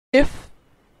If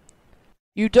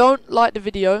you don't like the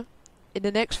video, in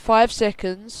the next 5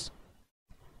 seconds,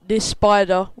 this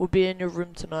spider will be in your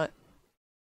room tonight.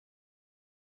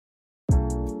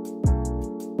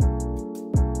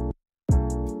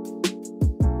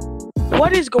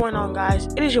 What is going on, guys?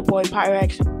 It is your boy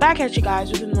Pyrex back at you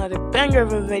guys with another banger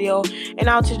of a video. And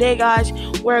now today, guys,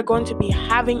 we're going to be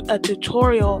having a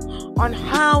tutorial on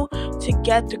how to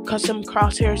get the custom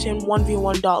crosshairs in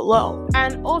 1v1.LOL.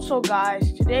 And also,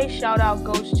 guys, today's shout out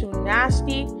goes to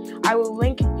Nasty. I will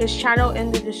link his channel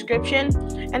in the description.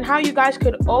 And how you guys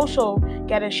could also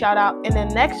get a shout out in the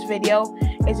next video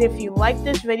is if you like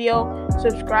this video,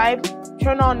 subscribe,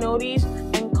 turn on noties,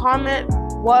 and comment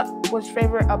what was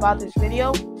favorite about this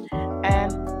video.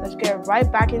 And let's get right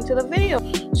back into the video.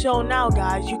 So now,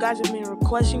 guys, you guys have been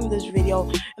requesting this video.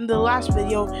 In the last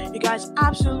video, you guys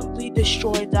absolutely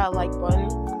destroyed that like button.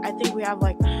 I think we have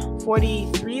like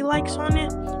 43 likes on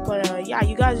it, but yeah,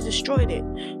 you guys destroyed it.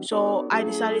 So I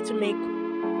decided to make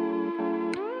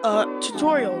a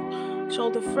tutorial.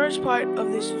 So the first part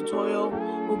of this tutorial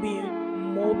will be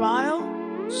mobile.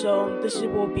 So this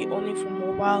will be only for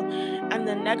mobile, and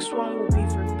the next one will be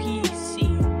for PC.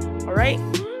 Alright,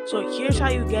 so here's how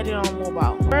you get it on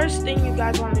mobile. First thing you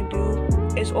guys want to do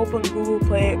is open Google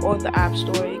Play or the App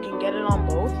Store. You can get it on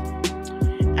both,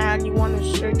 and you want to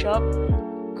search up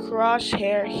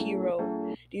Crosshair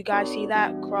Hero. Do you guys see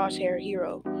that? Crosshair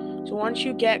Hero. So once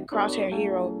you get Crosshair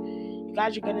Hero, you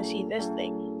guys are gonna see this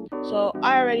thing. So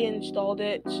I already installed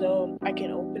it, so I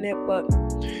can open it, but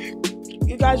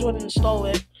you guys would install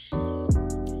it,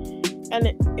 and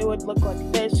it would look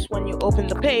like this when you open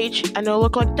the page, and it'll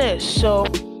look like this. So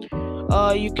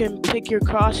you can pick your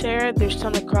crosshair. There's a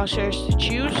ton of crosshairs to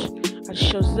choose. I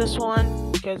chose this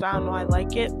one because I don't know, I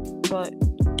like it, but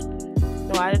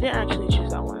no, I didn't actually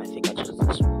choose that one. I think I chose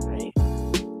this one, right?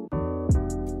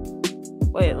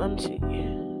 Wait, let me see.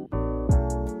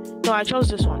 No, I chose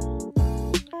this one.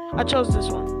 I chose this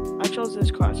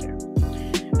crosshair.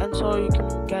 And so you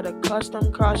can get a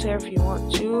custom crosshair if you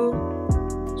want to.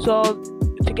 So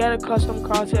to get a custom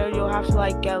crosshair, you'll have to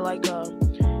like get like a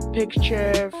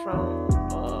picture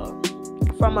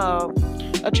from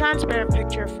a transparent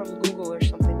picture from Google or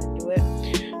something to do it.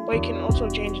 But you can also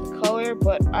change the color,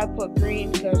 but I put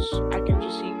green because I can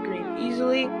just see green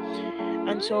easily.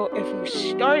 And so if you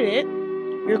start it,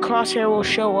 your crosshair will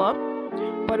show up,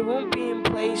 but it won't be in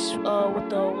place with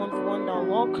the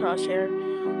 1v1.LOL crosshair.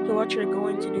 So what you're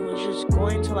going to do is just go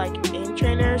into like aim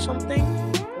trainer or something.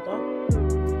 Hold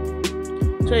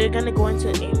on. So you're gonna go into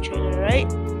aim trainer,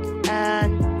 right?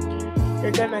 And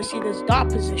you're gonna see this dot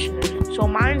positioner. So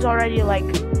mine's already like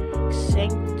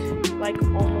synced, like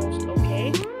almost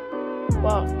okay.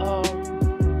 But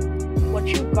what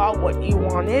you got, what you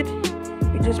wanted,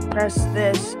 you just press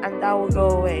this and that will go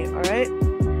away. All right.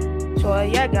 So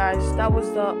yeah, guys, that was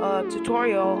the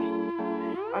tutorial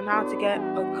on how to get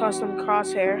a custom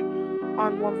crosshair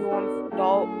on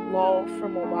 1v1.LOL for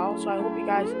mobile. So I hope you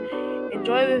guys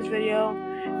enjoy this video,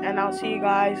 and I'll see you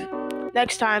guys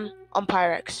next time on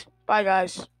Pyrex. Bye,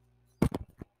 guys.